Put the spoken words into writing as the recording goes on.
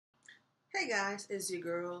Hey guys, it's your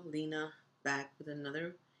girl Lena back with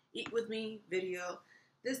another Eat With Me video.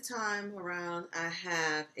 This time around I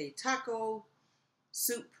have a taco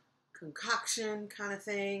soup concoction kind of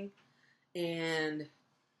thing, and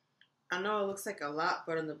I know it looks like a lot,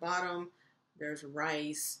 but on the bottom there's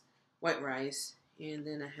rice, white rice, and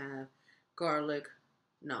then I have garlic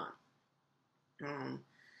naan.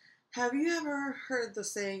 Have you ever heard the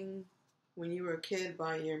saying when you were a kid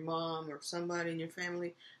by your mom or somebody in your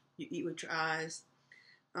family, you eat with your eyes?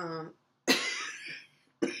 Um,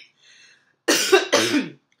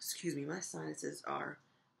 excuse me, my sinuses are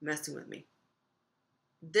messing with me.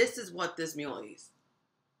 This is what this meal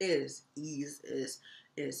is.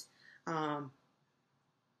 I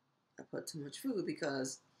put too much food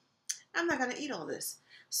because I'm not gonna eat all this.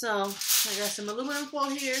 So I got some aluminum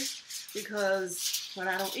foil here because what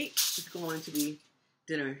I don't eat is going to be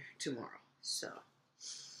dinner tomorrow. So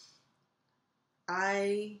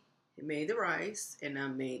I made the rice and I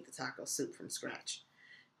made the taco soup from scratch.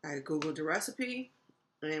 I googled the recipe,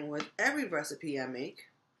 and with every recipe I make,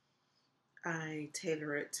 I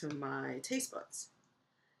tailor it to my taste buds.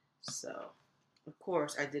 So, of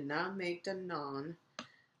course, I did not make the naan.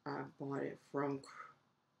 I bought it from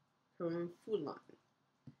Food Line.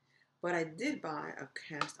 But I did buy a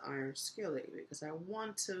cast iron skillet because I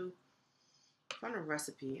want to find a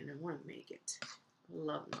recipe and I want to make it. I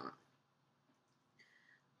love naan.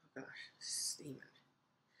 Oh gosh, steaming.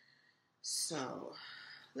 So,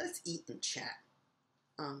 let's eat and chat.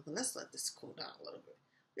 But let's let this cool down a little bit.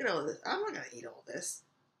 You know, I'm not gonna eat all this.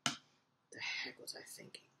 The heck was I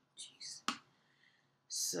thinking? Jeez.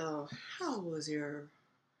 So, how was your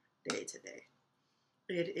day today?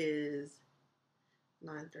 It is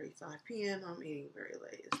 9:35 p.m. I'm eating very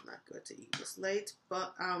late. It's not good to eat this late,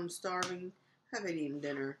 but I'm starving. Haven't eaten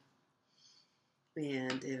dinner.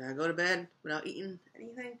 And if I go to bed without eating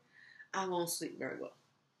anything, I won't sleep very well.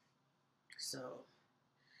 So,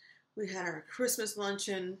 we had our Christmas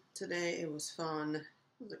luncheon today. It was fun.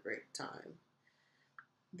 It was a great time.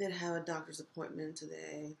 Did have a doctor's appointment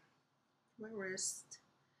today. My wrist.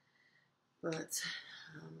 But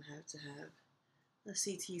I have to have a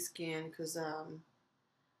CT scan because I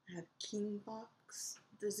have Kienbock's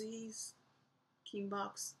disease.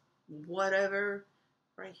 Kienbock's whatever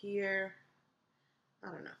right here. I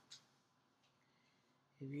don't know.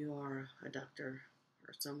 If you are a doctor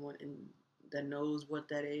or someone that knows what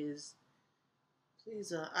that is,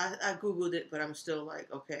 please, I googled it, but I'm still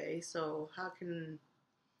like, okay, so how can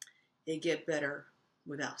it get better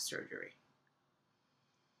without surgery?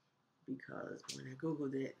 Because when I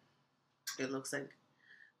googled it, it looks like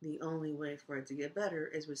the only way for it to get better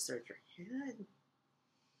is with surgery.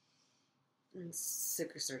 And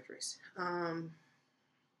sicker surgeries.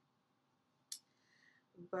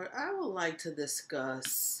 But I would like to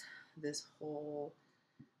discuss this whole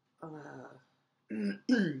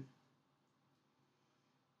the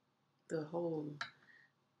whole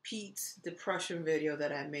Pete's depression video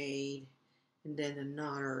that I made, and then the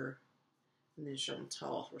Nodder, and then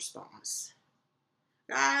Chantal's response.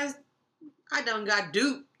 Guys, I done got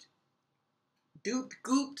duped. Duped,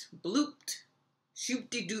 gooped, blooped,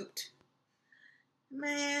 shoop-de-dooped.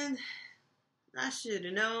 Man, I should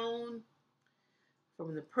have known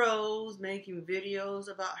from the pros making videos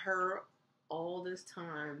about her all this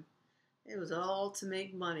time. It was all to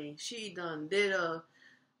make money. She done did a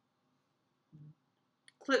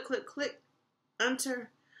click, click, click, enter.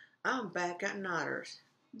 I'm back at Nodders.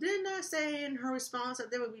 Didn't I say in her response that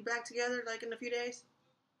they would be back together like in a few days?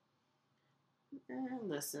 And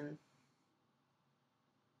listen.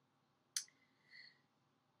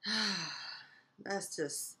 That's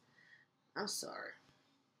just, I'm sorry.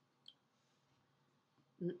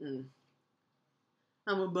 I'm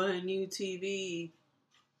gonna buy a new TV.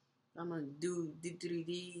 I'm gonna do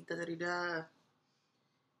dee da da da da.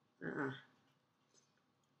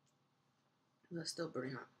 That's still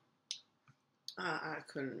burning hot. I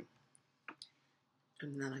couldn't.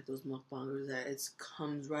 I'm not like those mukbangers that it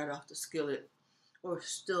comes right off the skillet or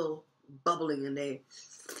still bubbling and they.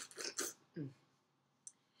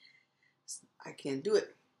 I can't do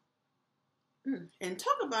it. And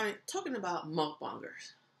talking about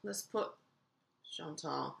mukbangers. Let's put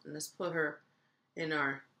Chantal and let's put her in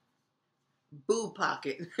our boob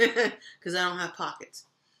pocket because I don't have pockets.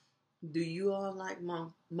 Do you all like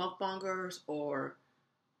mukbangers, or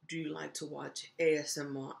do you like to watch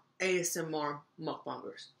ASMR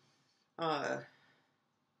mukbangers? I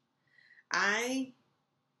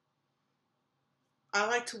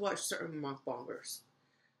like to watch certain mukbangers.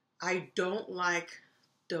 I don't like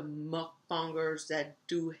the mukbangers that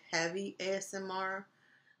do heavy ASMR,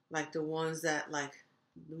 like the ones that like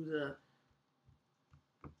do the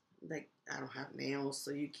like I don't have nails,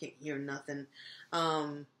 so you can't hear nothing.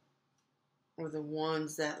 Or the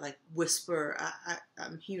ones that like whisper.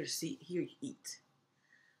 I'm here to see, hear you eat.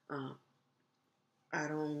 Um, I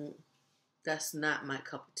don't. That's not my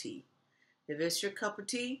cup of tea. If it's your cup of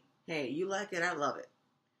tea, hey, you like it, I love it.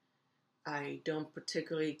 I don't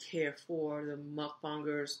particularly care for the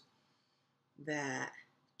mukbangers that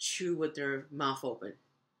chew with their mouth open.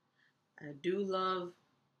 I do love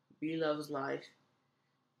B Loves Life,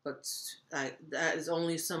 but that is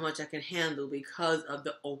only so much I can handle because of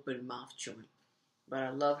the open mouth chewing. But I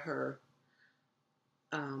love her.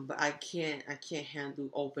 But I can't handle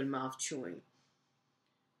open mouth chewing.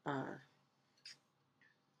 Uh,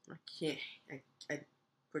 I can't. I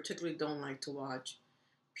particularly don't like to watch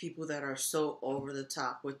people that are so over the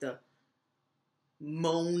top with the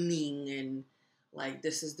moaning and like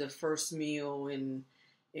this is the first meal in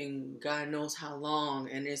God knows how long,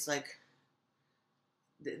 and it's like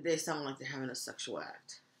they sound like they're having a sexual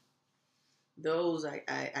act. Those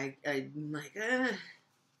I'm like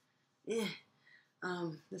yeah,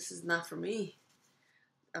 this is not for me.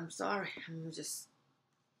 I'm sorry. I'm gonna just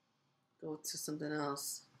go to something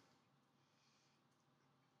else.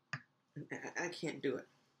 I can't do it.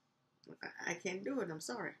 I can't do it. I'm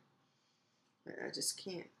sorry. I just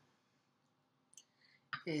can't.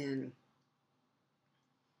 And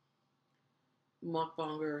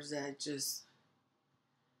mukbangers that just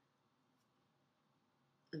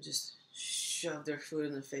shove their food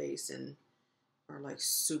in the face and are like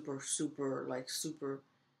super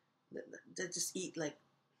that just eat like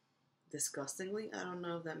disgustingly. I don't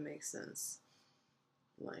know if that makes sense.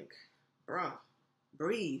 Like, bruh,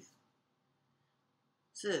 breathe.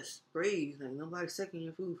 Sis, breathe. Like nobody's sucking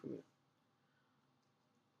your food from you.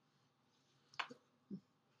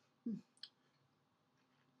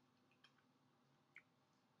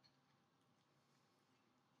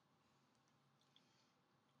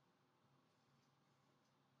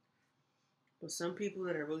 But some people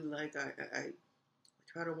that I really like, I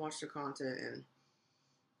try to watch the content,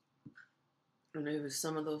 and there was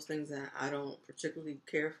some of those things that I don't particularly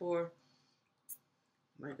care for.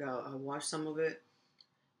 Like I'll watch some of it,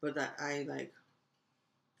 but that I like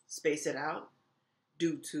space it out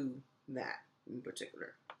due to that in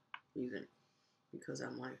particular reason. Because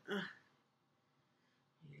I'm like,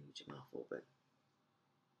 you need your mouth open.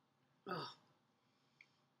 Oh,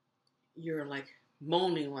 you're like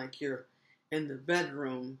moaning like you're in the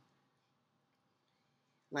bedroom.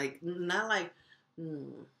 Like, not like,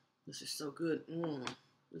 this is so good.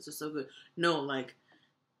 This is so good. No, like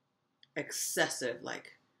excessive.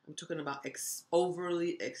 Like, I'm talking about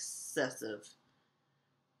overly excessive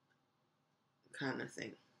kind of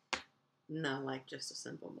thing. Not like just a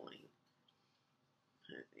simple moaning.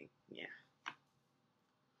 I think, yeah.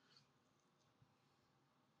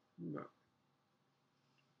 No.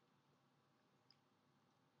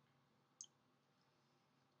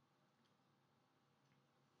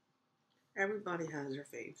 Everybody has their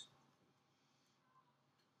faves.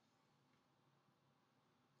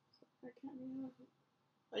 I can't remember.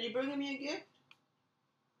 Are you bringing me a gift?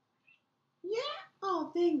 Yeah.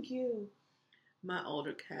 Oh, thank you. My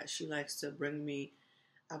older cat, she likes to bring me.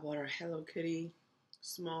 I bought her Hello Kitty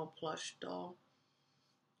small plush doll,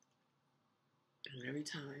 and every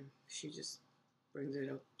time she just brings it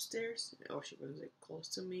upstairs, or she brings it close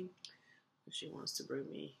to me, if she wants to bring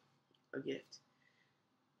me a gift.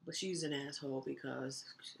 But she's an asshole because,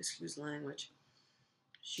 excuse language,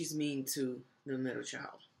 she's mean to the middle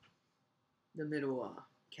child, the middle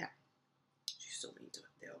cat. She's so mean to it.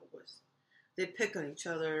 They pick on each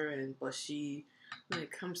other, but she, when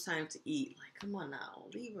it comes time to eat, like, come on now,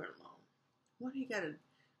 leave her alone. Why do you got a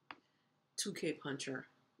 2K puncher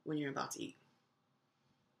when you're about to eat?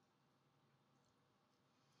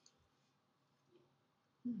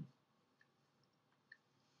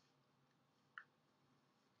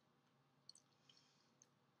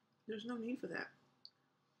 There's no need for that.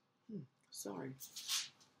 Sorry.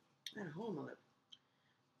 I had a hole in my lip.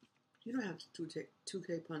 You don't have to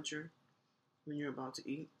 2K puncher when you're about to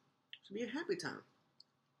eat. It should be a happy time.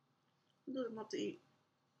 Who doesn't love to eat?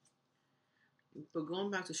 But going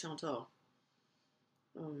back to Chantal,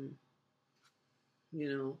 um,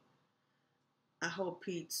 you know, I hope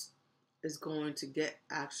Pete is going to get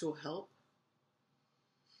actual help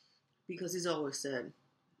because he's always said,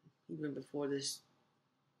 even before this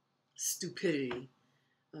stupidity,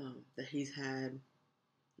 that he's had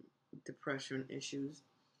depression issues,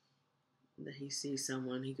 that he sees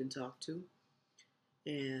someone he can talk to,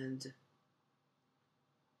 and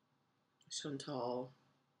Chantal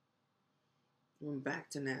went back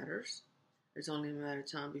to Natters. It's only a matter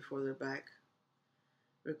of time before they're back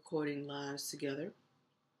recording lives together.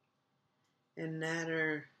 And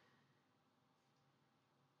Natter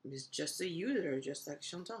is just a user, just like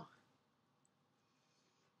Chantal.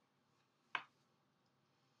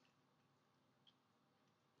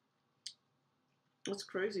 It's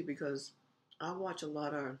crazy because I watch a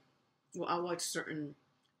lot of, well, I watch certain,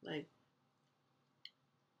 like,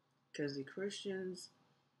 because the Christians,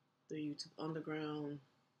 the YouTube Underground,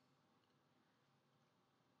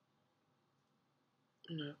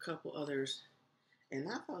 and a couple others. And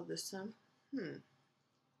I thought this time,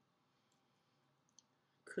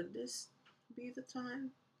 could this be the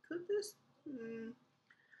time? Could this?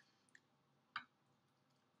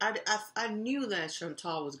 I knew that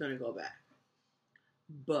Chantal was going to go back.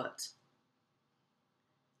 But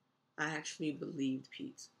I actually believed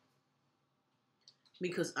Pete.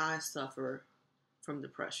 Because I suffer from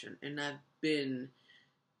depression. And I've been,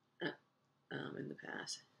 in the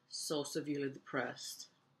past, so severely depressed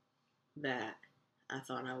that I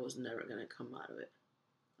thought I was never going to come out of it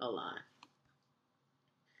alive.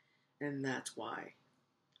 And that's why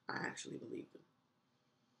I actually believed him.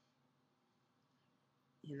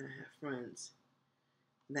 And I have friends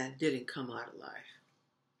that didn't come out alive.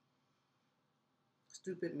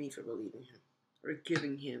 Stupid me for believing him. Or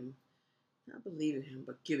giving him, not believing him,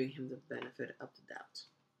 but giving him the benefit of the doubt.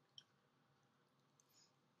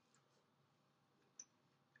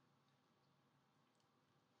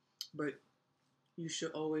 But you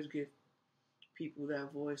should always give people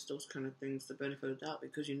that voice those kind of things the benefit of the doubt,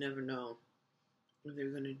 because you never know if they're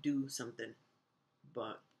going to do something.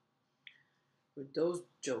 But with those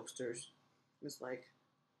jokesters, it's like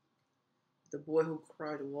the boy who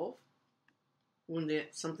cried wolf. When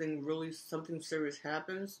something serious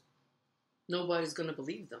happens, nobody's going to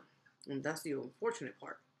believe them. And that's the unfortunate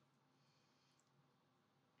part.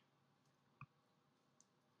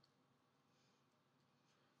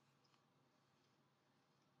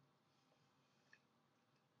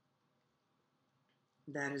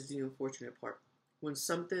 That is the unfortunate part. When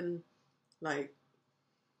something like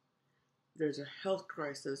there's a health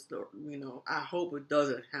crisis, I hope it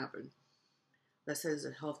doesn't happen. That says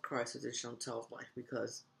a health crisis in Chantal's life,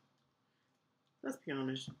 because let's be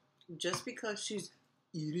honest, just because she's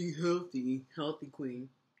eating healthy queen,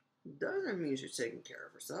 doesn't mean she's taking care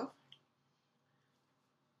of herself.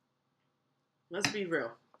 Let's be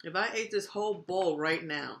real. If I ate this whole bowl right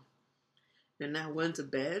now and I went to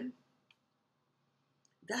bed,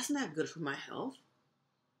 that's not good for my health.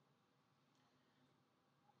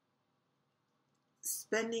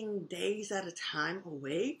 Spending days at a time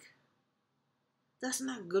awake, that's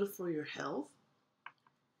not good for your health.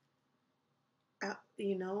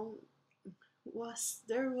 There's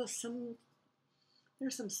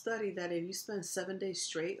some study that if you spend 7 days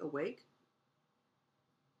straight awake,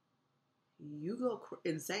 you go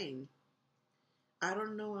insane. I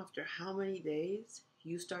don't know after how many days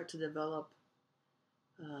you start to develop,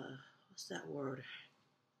 what's that word?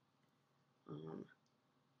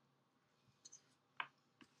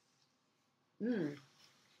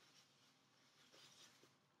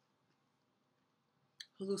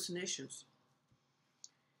 Hallucinations.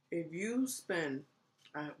 If you spend,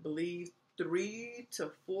 I believe, 3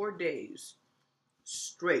 to 4 days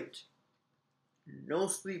straight, no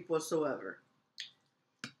sleep whatsoever,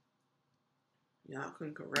 y'all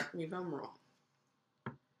can correct me if I'm wrong,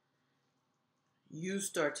 you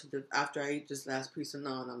start to, after I eat this last piece of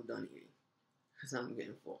naan, I'm done eating, because I'm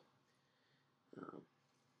getting full.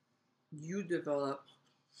 You develop,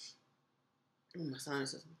 my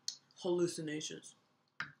sinuses, hallucinations,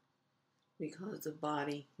 because the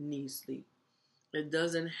body needs sleep. It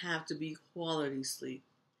doesn't have to be quality sleep,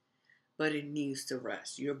 but it needs to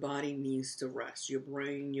rest. Your body needs to rest. Your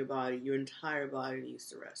brain, your body, your entire body needs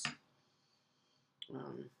to rest.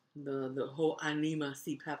 The whole anima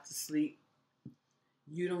CPAP to sleep,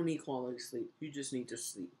 you don't need quality sleep. You just need to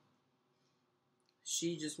sleep.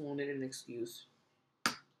 She just wanted an excuse.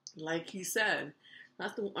 Like he said,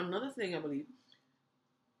 that's another thing I believe.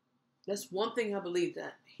 That's one thing I believe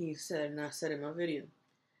that he said, and I said in my video.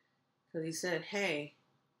 Because he said, hey,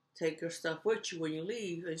 take your stuff with you when you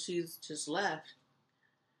leave, and she's just left.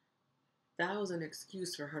 That was an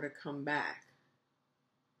excuse for her to come back.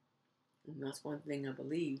 And that's one thing I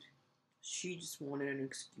believed. She just wanted an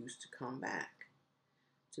excuse to come back,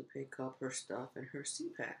 to pick up her stuff and her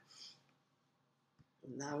CPAP.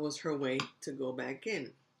 And that was her way to go back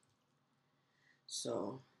in.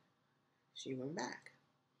 So she went back.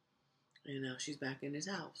 And now she's back in his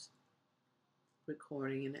house,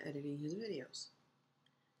 recording and editing his videos.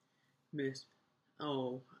 It's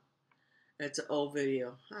an old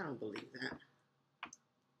video. I don't believe that.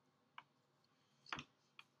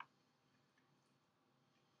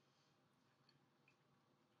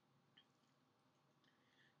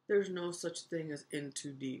 There's no such thing as in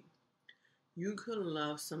too deep. You can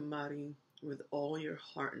love somebody with all your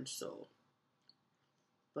heart and soul,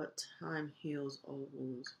 but time heals all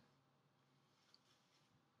wounds.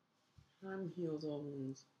 Time heals all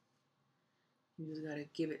wounds. You just gotta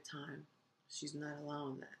give it time. She's not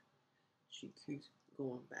allowing that. She keeps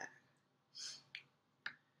going back.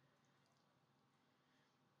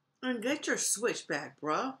 And get your switch back,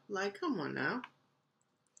 bruh. Like, come on now.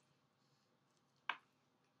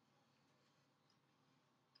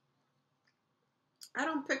 I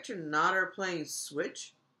don't picture Nodder playing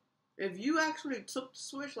Switch. If you actually took the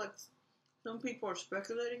Switch, like some people are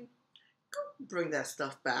speculating, go bring that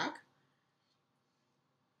stuff back.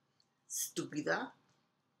 Stupida.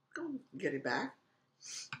 Go get it back.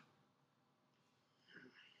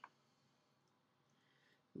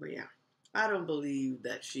 But yeah, I don't believe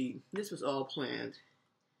that this was all planned.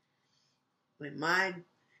 Like my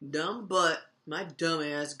dumb butt, my dumb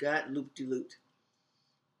ass got loop-de-looped.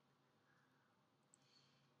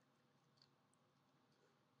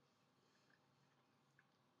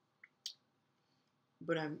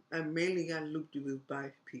 But I mainly got loop-de-looped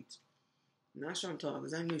by Pete. And that's what I'm talking,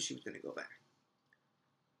 because I knew she was going to go back.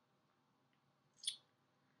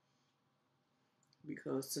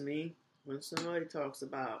 Because to me, when somebody talks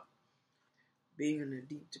about being in a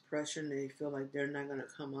deep depression they feel like they're not going to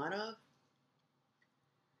come out of,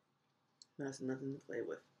 that's nothing to play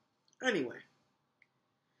with. Anyway,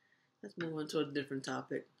 let's move on to a different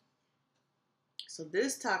topic. So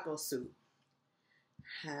this taco soup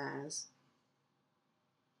has,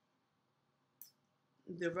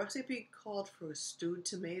 the recipe called for stewed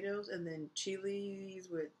tomatoes and then chilies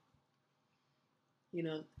with,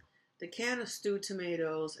 the can of stewed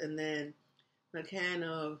tomatoes and then a can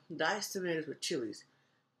of diced tomatoes with chilies.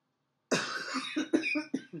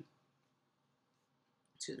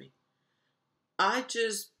 Excuse me. I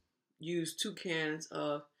just used 2 cans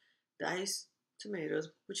of diced tomatoes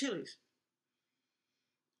with chilies.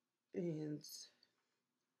 And,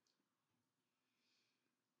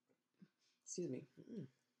 excuse me.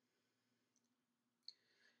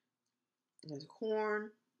 It has corn.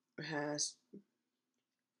 It has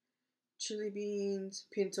chili beans,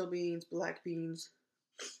 pinto beans, black beans,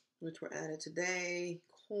 which were added today.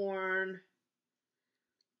 Corn.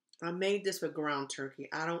 I made this with ground turkey.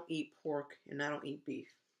 I don't eat pork and I don't eat beef.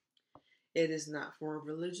 It is not for a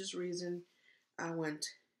religious reason. I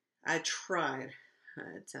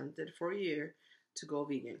attempted for a year to go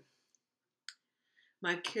vegan.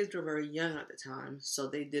 My kids were very young at the time, so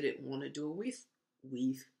they didn't want to do it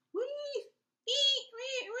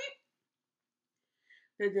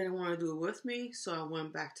They didn't want to do it with me, so I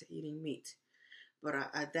went back to eating meat. But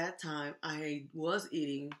at that time, I was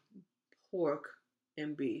eating pork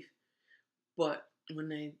and beef. But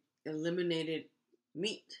when I eliminated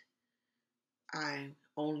meat,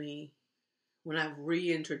 when I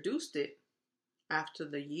reintroduced it, after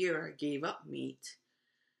the year I gave up meat,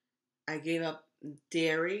 I gave up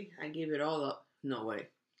dairy, I gave it all up. No way.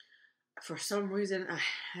 For some reason, I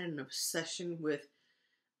had an obsession with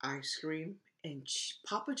ice cream and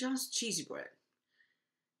Papa John's cheesy bread.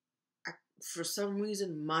 For some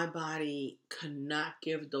reason, my body could not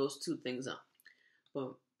give those 2 things up.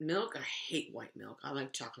 But milk, I hate white milk. I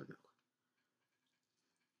like chocolate milk.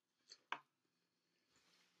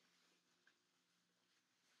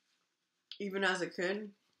 Even as a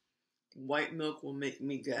kid, white milk will make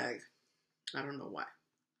me gag. I don't know why.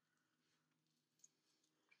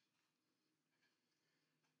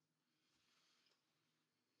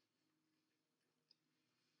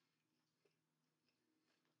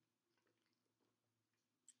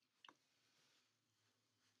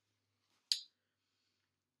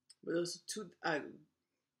 But those 2, I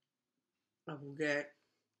will get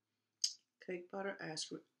cake butter ice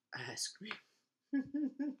cream.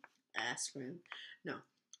 No,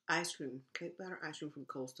 ice cream. Cake batter ice cream from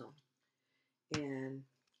Cold Stone. And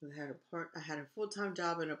I had a full-time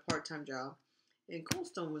job and a part-time job. And Cold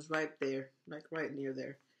Stone was right there, like right near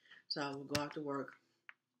there. So I would go out to work.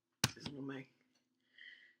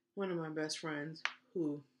 One of my best friends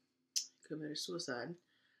who committed suicide.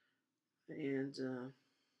 And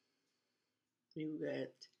we would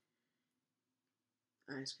get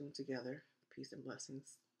ice cream together. Peace and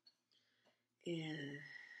blessings. And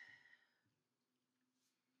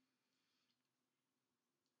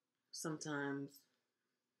sometimes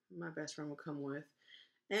my best friend would come with,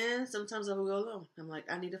 and sometimes I would go alone. I'm like,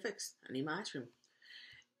 I need a fix. I need my ice cream.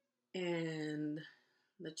 And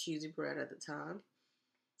the cheesy bread at the time,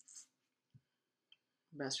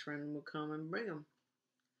 best friend would come and bring them.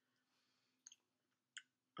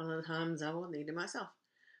 Other times I would need it myself.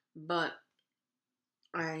 But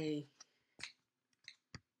I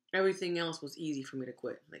everything else was easy for me to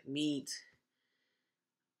quit, like meat,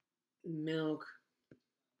 milk,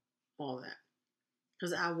 all that,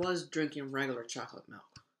 because I was drinking regular chocolate milk.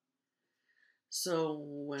 So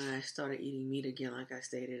when I started eating meat again, like I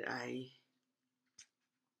stated, I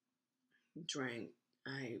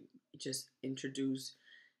just introduced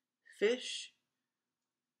fish,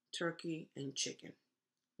 turkey, and chicken.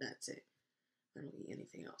 That's it. I don't eat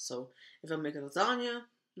anything else. So if I make a lasagna,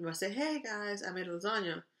 if I say, hey guys, I made a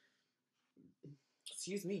lasagna,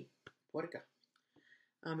 excuse me, porca.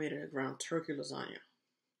 I made a ground turkey lasagna.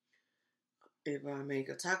 If I make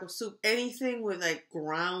a taco soup, anything with like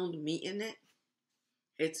ground meat in it,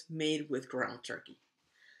 it's made with ground turkey.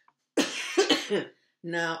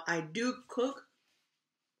 Now, I do cook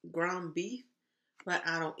ground beef, but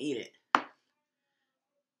I don't eat it.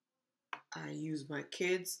 I use my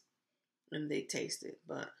kids and they taste it,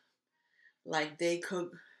 but like they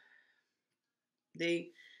cook, their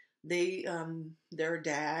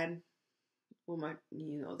dad, well,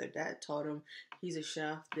 their dad taught him, he's a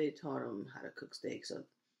chef, they taught him how to cook steak, so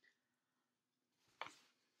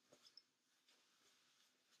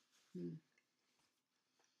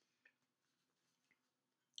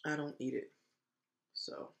I don't eat it.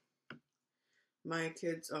 So my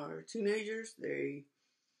kids are teenagers, they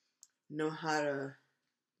know how to,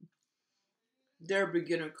 they're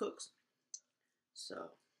beginner cooks,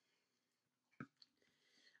 so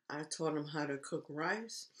I taught them how to cook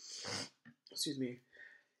rice, excuse me.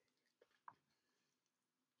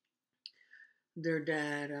 Their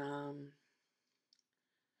dad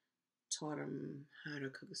taught them how to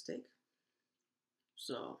cook a steak.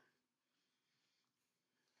 So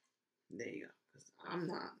there you go. 'Cause I'm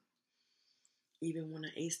not. Even when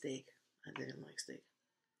I ate steak, I didn't like steak.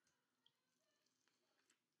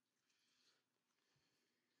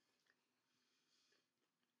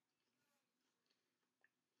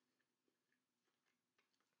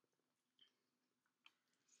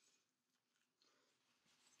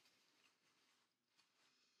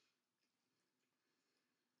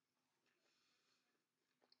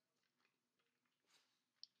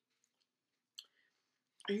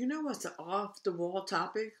 And you know what's an off the wall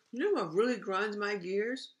topic? You know what really grinds my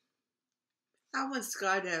gears? I went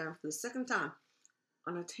skydiving for the second time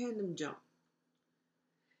on a tandem jump.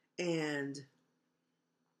 And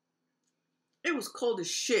it was cold as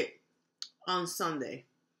shit on Sunday.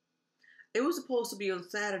 It was supposed to be on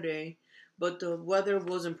Saturday, but the weather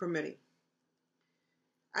wasn't permitting.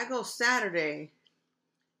 I go Saturday,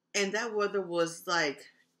 and that weather was like,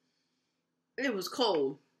 it was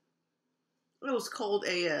cold. It was cold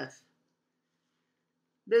AF.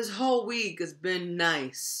 This whole week has been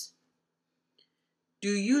nice. Do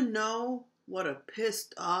you know what a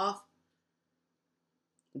pissed off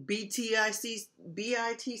BITCH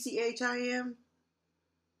I am?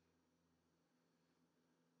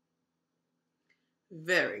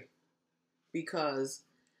 Very. Because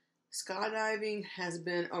skydiving has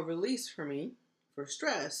been a release for me for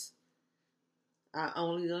stress. I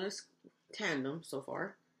only done a tandem so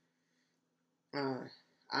far.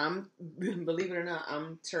 I'm, believe it or not,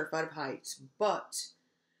 I'm terrified of heights, but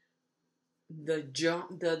the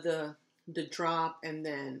jump, the drop, and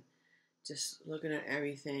then just looking at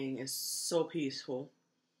everything is so peaceful.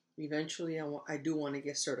 Eventually, I do want to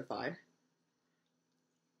get certified.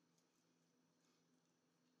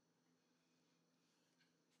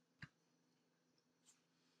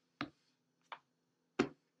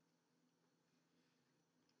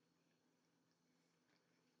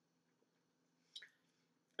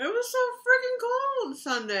 It was so freaking cold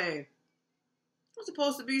Sunday. It was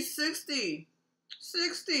supposed to be 60.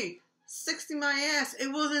 60. 60 my ass.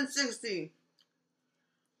 It wasn't 60.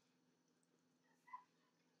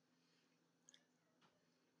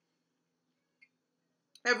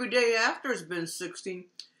 Every day after it's been 60.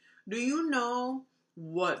 Do you know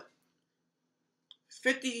what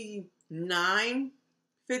 59,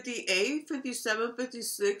 58, 57,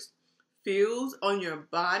 56 feels on your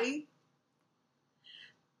body?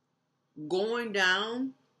 Going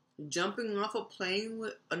down, jumping off a plane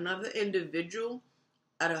with another individual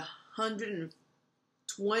at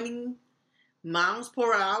 120 miles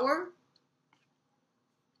per hour?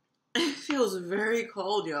 It feels very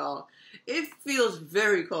cold, y'all. It feels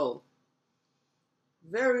very cold.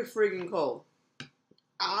 Very freaking cold.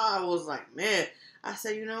 I was like, man. I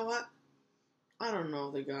said, you know what? I don't know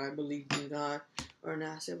if the guy believed in God or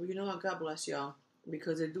not. I said, well, you know what? God bless y'all.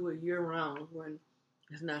 Because they do it year round when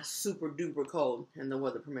it's not super duper cold and the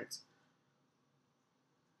weather permits.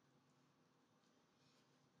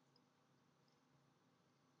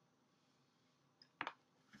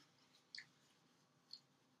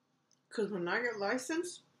 Because when I get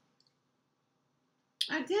licensed,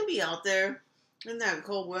 I can't be out there in that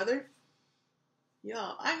cold weather.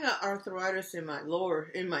 Y'all, I got arthritis in my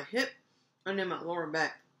hip, and in my lower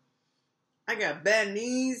back. I got bad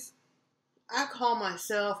knees. I call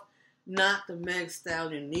myself not the Meg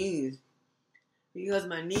Stallion knees because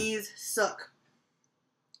my knees suck.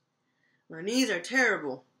 My knees are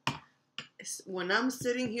terrible. When I'm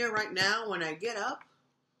sitting here right now, when I get up,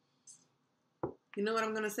 you know what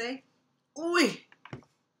I'm going to say? Oi!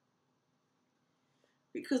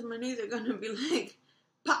 Because my knees are going to be like,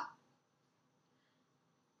 pop.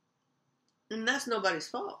 And that's nobody's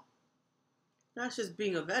fault. That's just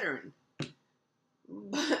being a veteran.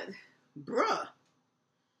 But, bruh.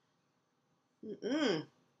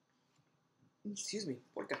 Excuse me.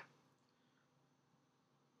 Vodka.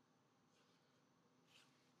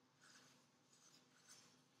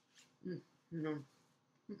 No.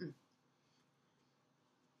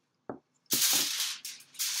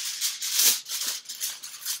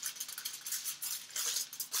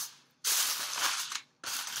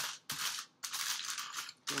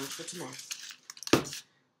 For tomorrow.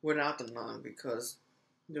 Without the naan because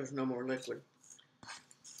there's no more liquid.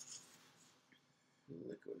 The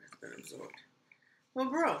liquid has been absorbed. Well,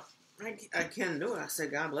 bro, I can't do it. I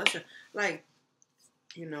said, God bless you. Like,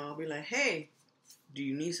 you know, I'll be like, hey, do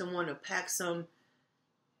you need someone to pack some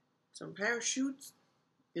parachutes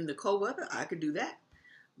in the cold weather? I could do that.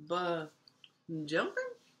 But jumping?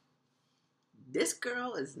 This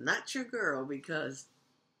girl is not your girl because,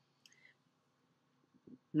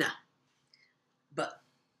 nah. But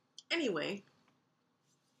anyway,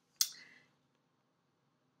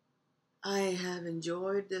 I have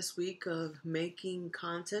enjoyed this week of making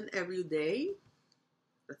content every day.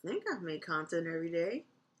 I think I've made content every day.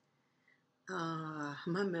 My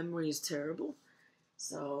memory is terrible.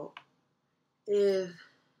 So, if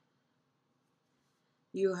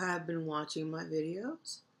you have been watching my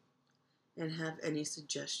videos and have any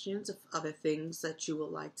suggestions of other things that you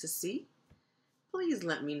would like to see, please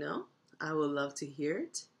let me know. I would love to hear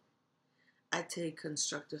it. I take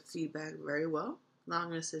constructive feedback very well,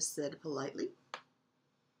 long as it's said politely.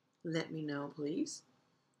 Let me know, please.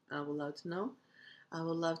 I would love to know. I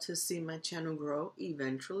would love to see my channel grow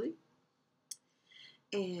eventually.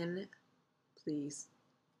 And please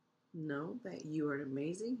know that you are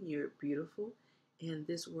amazing, you're beautiful, and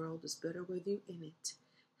this world is better with you in it.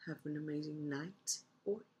 Have an amazing night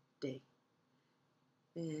or day.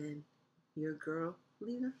 And your girl,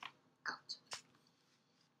 Lena, out.